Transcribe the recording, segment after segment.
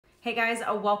Hey guys,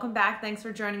 welcome back. Thanks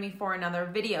for joining me for another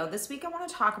video. This week I want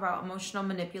to talk about emotional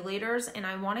manipulators, and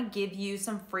I want to give you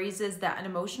some phrases that an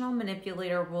emotional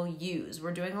manipulator will use.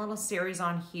 We're doing a little series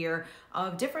on here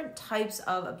of different types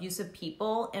of abusive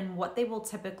people and what they will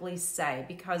typically say,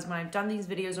 because when I've done these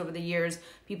videos over the years,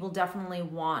 people definitely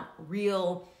want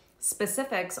real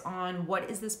specifics on what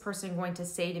is this person going to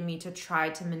say to me to try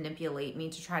to manipulate me,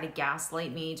 to try to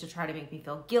gaslight me, to try to make me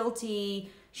feel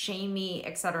guilty, shame me,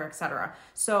 etc., etc.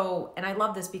 So, and I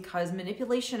love this because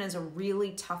manipulation is a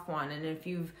really tough one. And if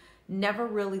you've never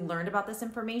really learned about this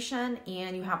information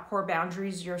and you have poor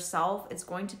boundaries yourself, it's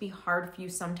going to be hard for you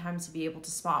sometimes to be able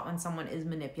to spot when someone is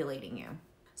manipulating you.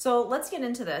 So let's get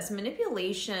into this.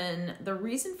 Manipulation, the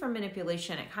reason for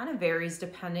manipulation, it kind of varies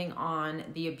depending on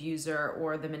the abuser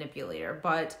or the manipulator.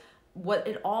 But what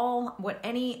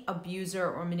any abuser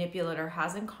or manipulator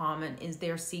has in common is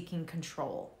they're seeking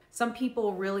control. Some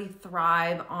people really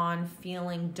thrive on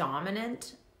feeling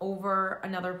dominant over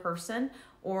another person,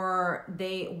 or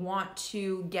they want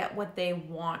to get what they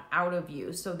want out of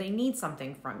you. So they need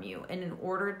something from you. And in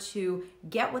order to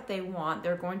get what they want,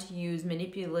 they're going to use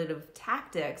manipulative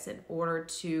tactics in order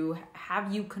to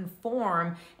have you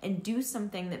conform and do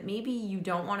something that maybe you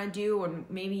don't want to do or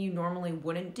maybe you normally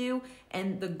wouldn't do.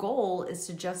 And the goal is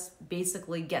to just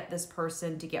basically get this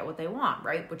person to get what they want,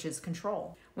 right? Which is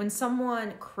control. When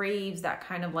someone craves that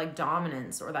kind of like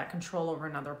dominance or that control over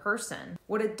another person,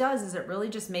 what it does is it really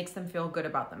just makes them feel good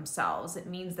about themselves. It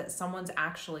means that someone's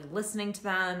actually listening to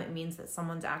them. It means that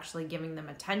someone's actually giving them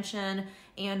attention.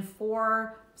 And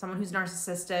for someone who's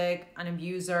narcissistic, an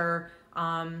abuser,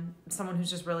 someone who's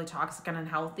just really toxic and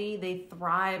unhealthy, they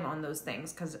thrive on those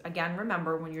things. Because again,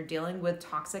 remember, when you're dealing with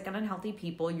toxic and unhealthy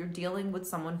people, you're dealing with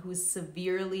someone who's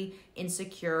severely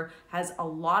insecure, has a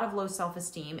lot of low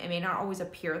self-esteem. It may not always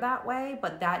appear that way,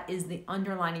 but that is the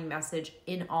underlining message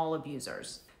in all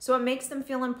abusers. So it makes them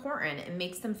feel important. It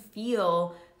makes them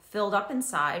feel filled up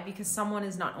inside because someone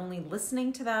is not only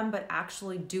listening to them, but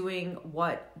actually doing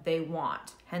what they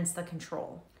want, hence the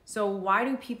control. So why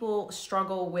do people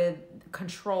struggle with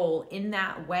control in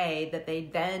that way that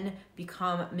they then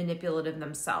become manipulative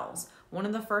themselves? One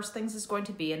of the first things is going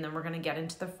to be, and then we're going to get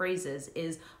into the phrases,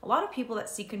 is a lot of people that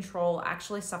seek control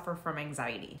actually suffer from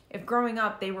anxiety. If growing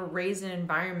up they were raised in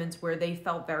environments where they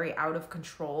felt very out of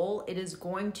control, it is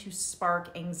going to spark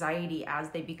anxiety as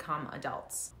they become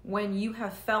adults. When you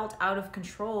have felt out of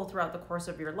control throughout the course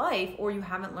of your life, or you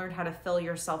haven't learned how to fill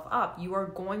yourself up, you are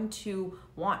going to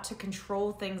want to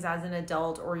control things as an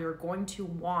adult, or you're going to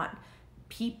want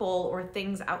people or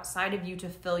things outside of you to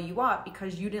fill you up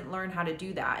because you didn't learn how to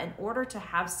do that. In order to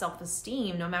have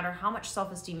self-esteem, no matter how much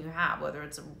self-esteem you have, whether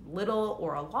it's a little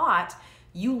or a lot,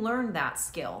 you learned that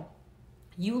skill.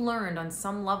 You learned on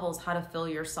some levels how to fill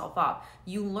yourself up.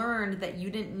 You learned that you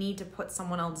didn't need to put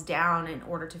someone else down in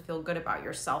order to feel good about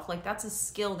yourself. Like, that's a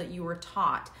skill that you were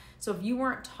taught. So if you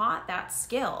weren't taught that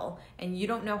skill and you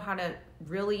don't know how to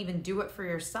really even do it for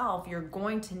yourself, you're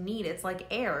going to need, it's like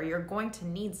air, you're going to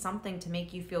need something to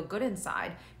make you feel good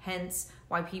inside. Hence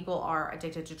why people are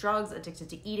addicted to drugs, addicted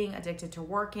to eating, addicted to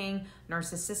working,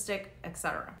 narcissistic,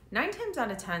 etc. 9 times out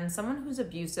of 10, someone who's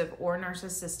abusive or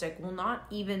narcissistic will not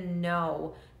even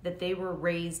know that they were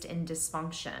raised in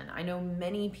dysfunction. I know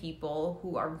many people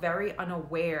who are very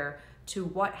unaware to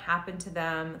what happened to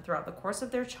them throughout the course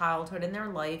of their childhood and their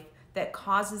life that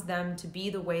causes them to be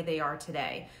the way they are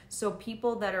today. So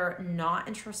people that are not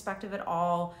introspective at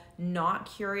all, not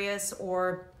curious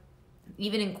or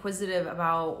even inquisitive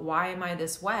about why am I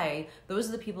this way, those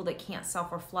are the people that can't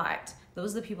self-reflect.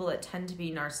 Those are the people that tend to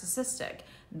be narcissistic.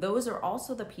 Those are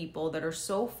also the people that are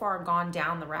so far gone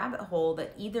down the rabbit hole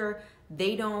that either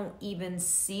they don't even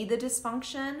see the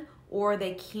dysfunction or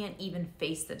they can't even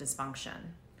face the dysfunction.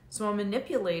 So a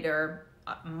manipulator,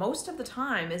 most of the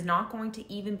time, is not going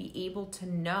to even be able to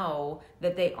know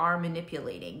that they are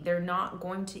manipulating. They're not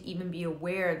going to even be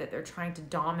aware that they're trying to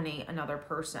dominate another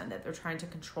person, that they're trying to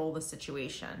control the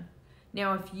situation.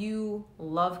 Now, if you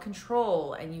love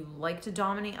control and you like to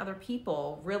dominate other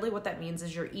people, really what that means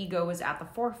is your ego is at the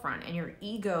forefront, and your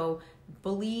ego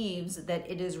believes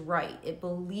that it is right. It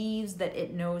believes that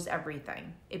it knows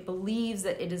everything. It believes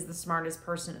that it is the smartest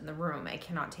person in the room. It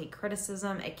cannot take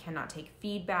criticism. It cannot take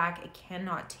feedback. It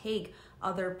cannot take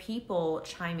other people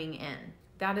chiming in.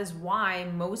 That is why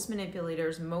most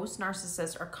manipulators, most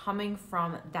narcissists are coming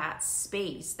from that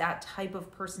space, that type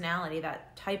of personality,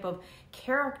 that type of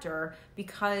character,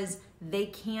 because they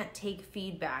can't take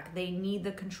feedback. They need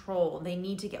the control. They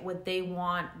need to get what they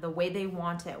want, the way they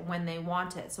want it, when they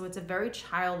want it. So it's a very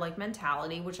childlike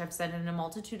mentality, which I've said in a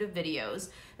multitude of videos.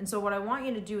 And so what I want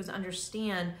you to do is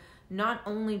understand not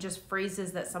only just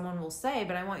phrases that someone will say,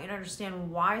 but I want you to understand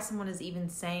why someone is even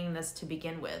saying this to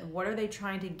begin with. What are they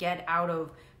trying to get out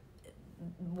of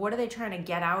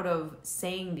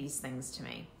saying these things to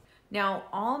me? Now,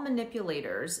 all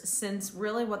manipulators, since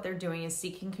really what they're doing is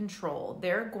seeking control,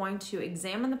 they're going to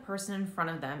examine the person in front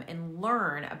of them and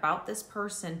learn about this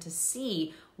person to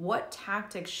see what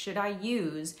tactics should I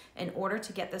use in order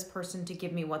to get this person to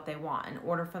give me what they want, in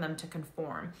order for them to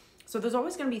conform. So there's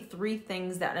always going to be three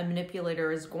things that a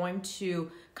manipulator is going to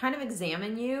kind of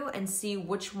examine you and see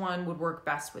which one would work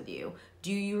best with you.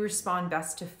 Do you respond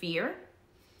best to fear?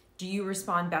 Do you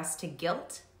respond best to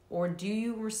guilt? Or do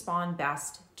you respond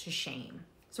best to shame?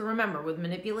 So remember, with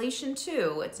manipulation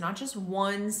too, it's not just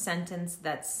one sentence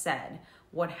that's said.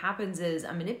 What happens is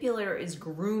a manipulator is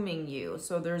grooming you.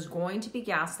 So there's going to be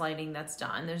gaslighting that's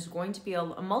done. There's going to be a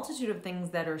multitude of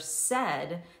things that are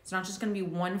said. It's not just going to be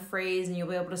one phrase and you'll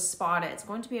be able to spot it. It's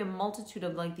going to be a multitude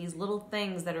of like these little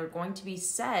things that are going to be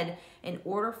said in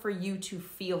order for you to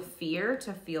feel fear,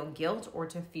 to feel guilt, or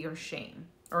to feel shame,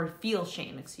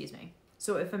 excuse me.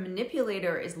 So if a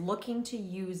manipulator is looking to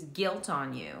use guilt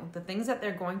on you, the things that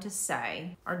they're going to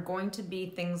say are going to be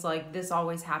things like, this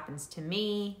always happens to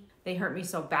me, they hurt me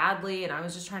so badly and I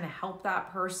was just trying to help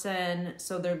that person.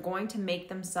 So they're going to make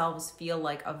themselves feel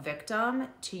like a victim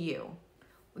to you.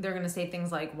 They're going to say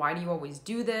things like, why do you always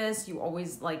do this? You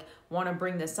always like want to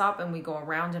bring this up and we go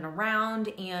around and around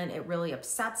and it really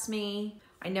upsets me.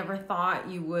 I never thought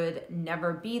you would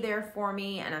never be there for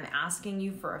me and I'm asking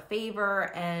you for a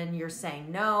favor and you're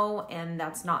saying no, and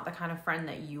that's not the kind of friend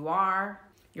that you are.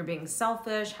 You're being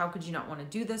selfish. How could you not want to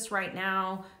do this right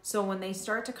now? So when they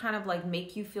start to kind of like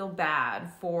make you feel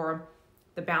bad for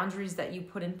the boundaries that you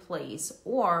put in place,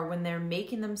 or when they're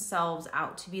making themselves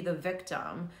out to be the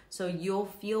victim, so you'll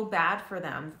feel bad for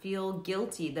them, feel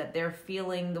guilty that they're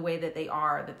feeling the way that they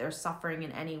are, that they're suffering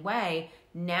in any way,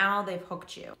 now they've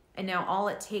hooked you. And now all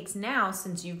it takes now,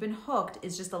 since you've been hooked,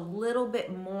 is just a little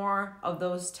bit more of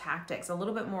those tactics, a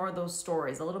little bit more of those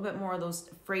stories, a little bit more of those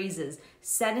phrases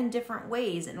said in different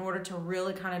ways in order to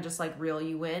really kind of just like reel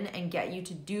you in and get you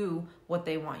to do what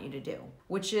they want you to do,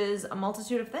 which is a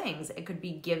multitude of things. It could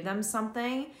be give them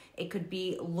something. It could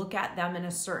be look at them in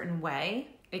a certain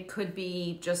way. It could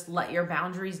be just let your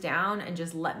boundaries down and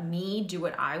just let me do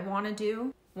what I want to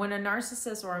do. When a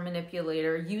narcissist or a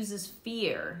manipulator uses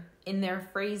fear in their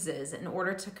phrases in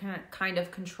order to kind of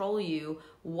control you,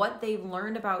 what they've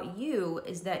learned about you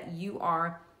is that you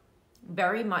are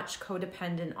very much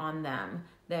codependent on them,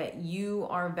 that you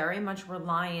are very much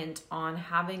reliant on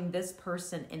having this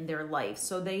person in their life.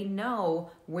 So they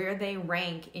know where they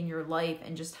rank in your life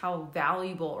and just how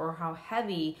valuable or how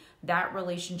heavy that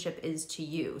relationship is to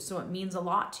you. So it means a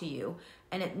lot to you.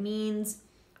 And it means,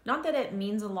 not that it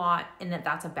means a lot and that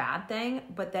that's a bad thing,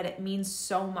 but that it means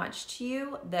so much to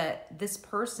you that this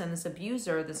person, this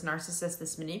abuser, this narcissist,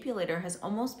 this manipulator has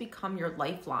almost become your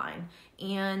lifeline.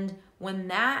 And when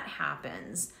that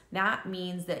happens, that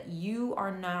means that you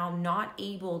are now not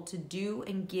able to do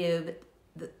and give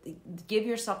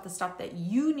yourself the stuff that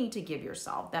you need to give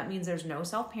yourself. That means there's no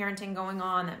self-parenting going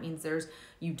on. That means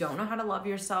you don't know how to love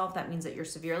yourself. That means that you're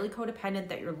severely codependent,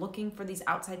 that you're looking for these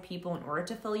outside people in order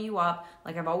to fill you up.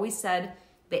 Like I've always said,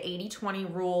 the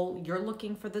 80-20 rule, you're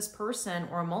looking for this person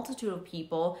or a multitude of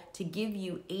people to give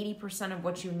you 80% of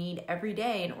what you need every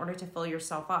day in order to fill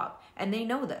yourself up. And they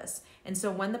know this. And so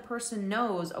when the person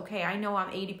knows, okay, I know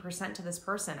I'm 80% to this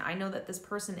person, I know that this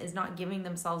person is not giving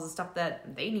themselves the stuff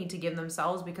that they need to give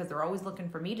themselves because they're always looking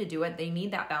for me to do it. They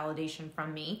need that validation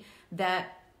from me,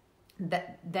 that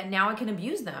now I can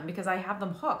abuse them because I have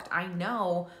them hooked. I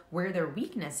know where their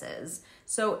weakness is.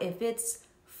 So if it's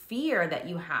fear that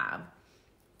you have,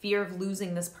 fear of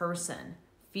losing this person,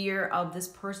 fear of this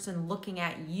person looking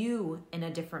at you in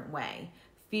a different way,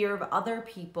 fear of other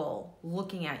people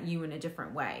looking at you in a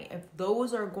different way, if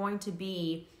those are going to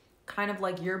be kind of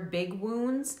like your big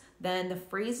wounds, then the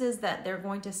phrases that they're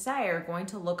going to say are going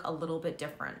to look a little bit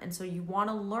different. And so you want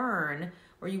to learn,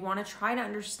 or you want to try to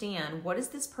understand, what is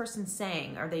this person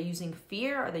saying? Are they using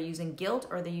fear? Are they using guilt?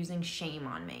 Or are they using shame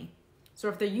on me? So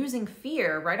if they're using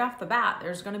fear right off the bat,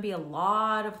 there's going to be a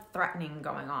lot of threatening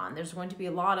going on. There's going to be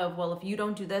a lot of, well, if you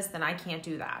don't do this, then I can't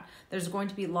do that. There's going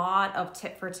to be a lot of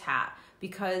tit for tat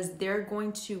because they're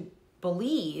going to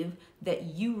believe that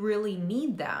you really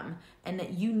need them and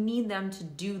that you need them to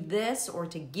do this or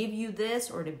to give you this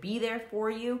or to be there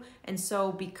for you. And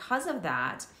so because of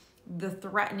that, the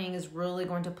threatening is really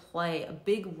going to play a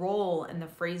big role in the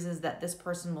phrases that this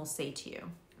person will say to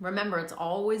you. Remember, it's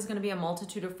always going to be a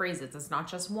multitude of phrases. It's not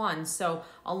just one. So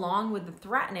along with the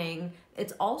threatening,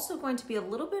 it's also going to be a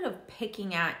little bit of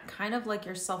picking at kind of like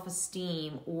your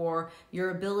self-esteem or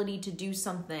your ability to do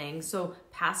something. So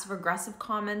passive aggressive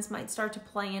comments might start to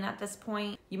play in at this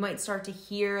point. You might start to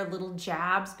hear little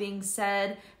jabs being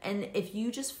said. And if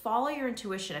you just follow your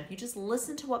intuition, if you just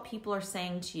listen to what people are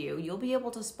saying to you, you'll be able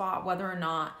to spot whether or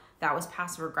not that was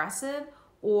passive aggressive,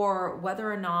 or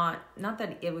whether or not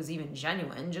that it was even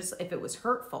genuine, just if it was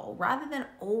hurtful, rather than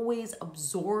always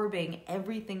absorbing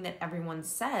everything that everyone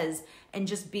says and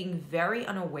just being very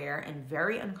unaware and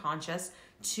very unconscious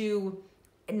to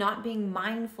not being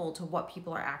mindful to what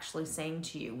people are actually saying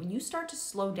to you. When you start to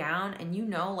slow down and you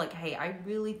know, like, hey, I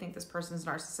really think this person's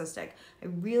narcissistic. I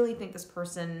really think this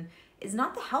person is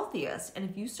not the healthiest. And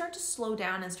if you start to slow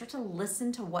down and start to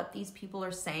listen to what these people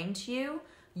are saying to you,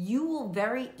 you will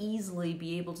very easily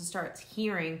be able to start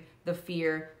hearing the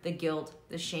fear, the guilt,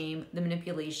 the shame, the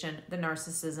manipulation, the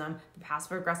narcissism, the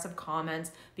passive aggressive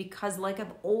comments, because like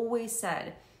I've always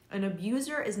said, an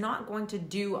abuser is not going to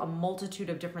do a multitude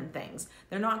of different things.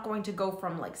 They're not going to go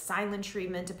from like silent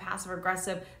treatment to passive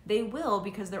aggressive. They will,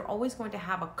 because they're always going to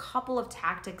have a couple of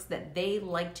tactics that they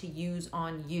like to use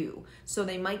on you. So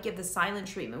they might give the silent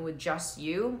treatment with just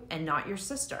you and not your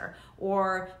sister.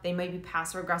 Or they might be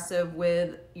passive aggressive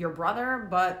with your brother,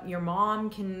 but your mom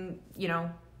can,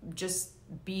 just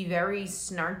be very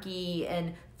snarky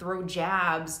and throw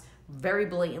jabs very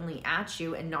blatantly at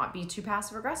you and not be too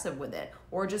passive aggressive with it,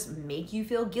 or just make you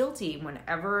feel guilty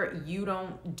whenever you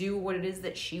don't do what it is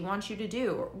that she wants you to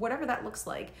do, or whatever that looks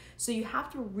like. So you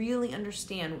have to really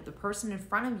understand the person in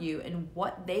front of you and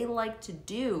what they like to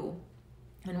do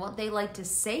and what they like to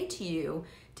say to you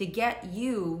to get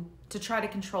you to try to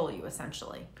control you,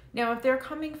 essentially. Now, if they're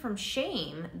coming from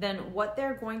shame, then what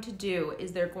they're going to do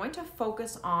is they're going to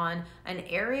focus on an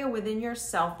area within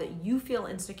yourself that you feel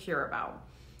insecure about.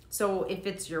 So if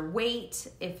it's your weight,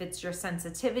 if it's your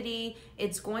sensitivity,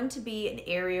 it's going to be an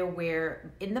area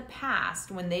where in the past,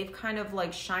 when they've kind of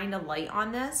like shined a light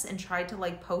on this and tried to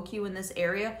like poke you in this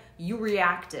area, you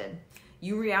reacted.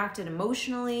 You reacted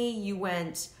emotionally. You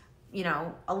went,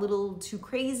 a little too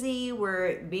crazy,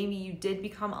 where maybe you did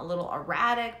become a little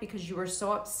erratic because you were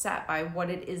so upset by what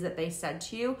it is that they said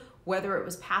to you. Whether it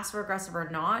was passive aggressive or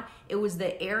not, it was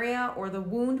the area or the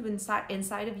wound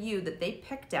inside of you that they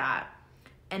picked at.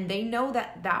 And they know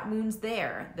that that wound's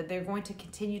there, that they're going to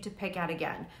continue to pick at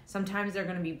again. Sometimes they're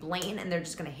going to be blatant and they're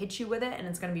just going to hit you with it, and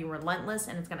it's going to be relentless,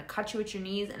 and it's going to cut you at your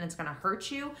knees, and it's going to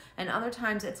hurt you. And other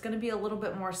times it's going to be a little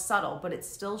bit more subtle, but it's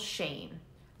still shame.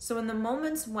 So in the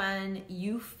moments when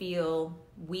you feel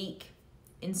weak,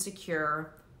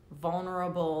 insecure,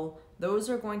 vulnerable,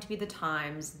 those are going to be the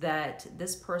times that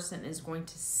this person is going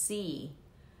to see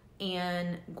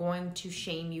and going to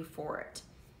shame you for it.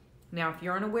 Now, if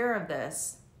you're unaware of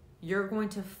this, you're going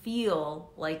to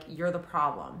feel like you're the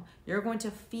problem. You're going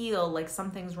to feel like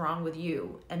something's wrong with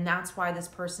you. And that's why this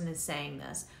person is saying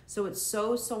this. So it's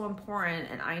so, so important.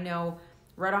 And I know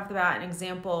right off the bat, an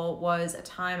example was a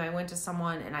time I went to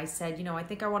someone and I said, I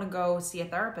think I want to go see a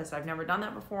therapist. I've never done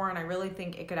that before, and I really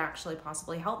think it could actually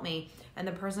possibly help me. And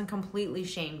the person completely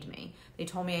shamed me. They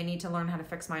told me I need to learn how to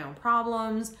fix my own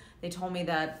problems. They told me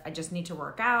that I just need to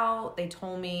work out. They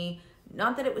told me,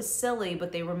 not that it was silly,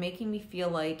 but they were making me feel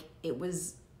like I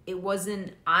was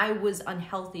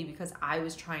unhealthy because I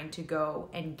was trying to go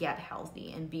and get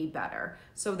healthy and be better.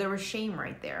 So there was shame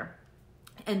right there.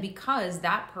 And because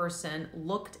that person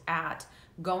looked at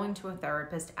going to a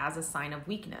therapist as a sign of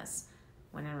weakness,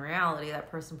 when in reality, that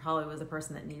person probably was the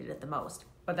person that needed it the most.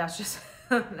 But that's just,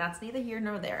 that's neither here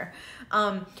nor there.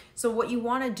 So what you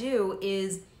want to do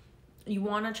is you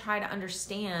want to try to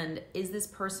understand, is this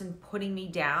person putting me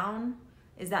down?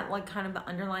 Is that like kind of the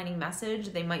underlining message?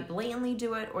 They might blatantly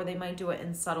do it, or they might do it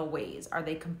in subtle ways. Are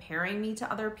they comparing me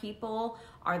to other people?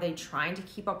 Are they trying to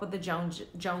keep up with the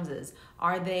Joneses?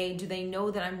 Do they know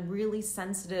that I'm really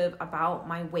sensitive about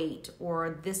my weight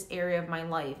or this area of my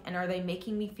life? And are they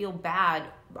making me feel bad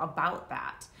about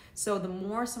that? So the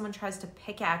more someone tries to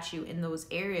pick at you in those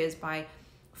areas by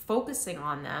focusing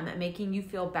on them and making you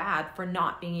feel bad for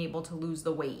not being able to lose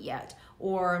the weight yet,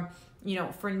 or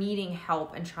for needing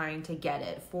help and trying to get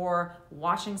it, for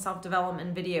watching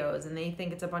self-development videos and they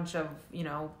think it's a bunch of,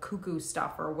 cuckoo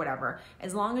stuff or whatever.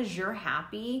 As long as you're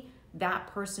happy, that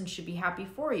person should be happy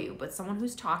for you. But someone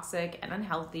who's toxic and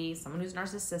unhealthy, someone who's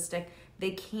narcissistic,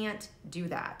 they can't do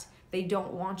that. They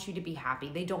don't want you to be happy.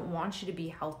 They don't want you to be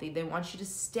healthy. They want you to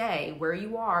stay where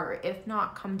you are, or if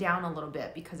not, come down a little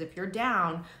bit, because if you're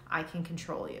down, I can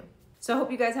control you. So I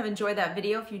hope you guys have enjoyed that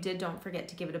video. If you did, don't forget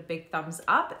to give it a big thumbs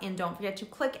up, and don't forget to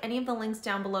click any of the links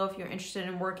down below if you're interested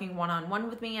in working one-on-one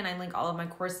with me. And I link all of my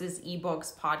courses,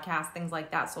 ebooks, podcasts, things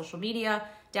like that, social media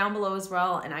down below as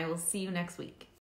well. And I will see you next week.